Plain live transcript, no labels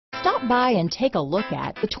Stop by and take a look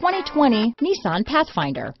at the 2020 Nissan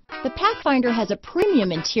Pathfinder. The Pathfinder has a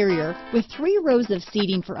premium interior with 3 rows of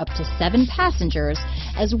seating for up to 7 passengers,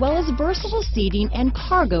 as well as versatile seating and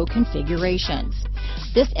cargo configurations.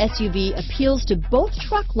 This SUV appeals to both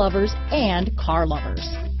truck lovers and car lovers.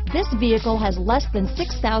 This vehicle has less than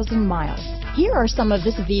 6,000 miles. Here are some of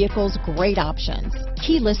this vehicle's great options: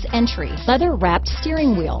 keyless entry, leather-wrapped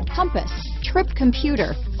steering wheel, compass, trip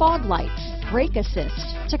computer, fog lights, brake assist,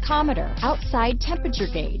 tachometer, outside temperature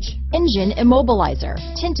gauge, engine immobilizer,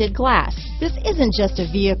 tinted glass. This isn't just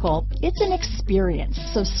a vehicle, it's an experience.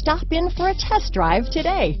 So stop in for a test drive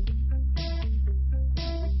today.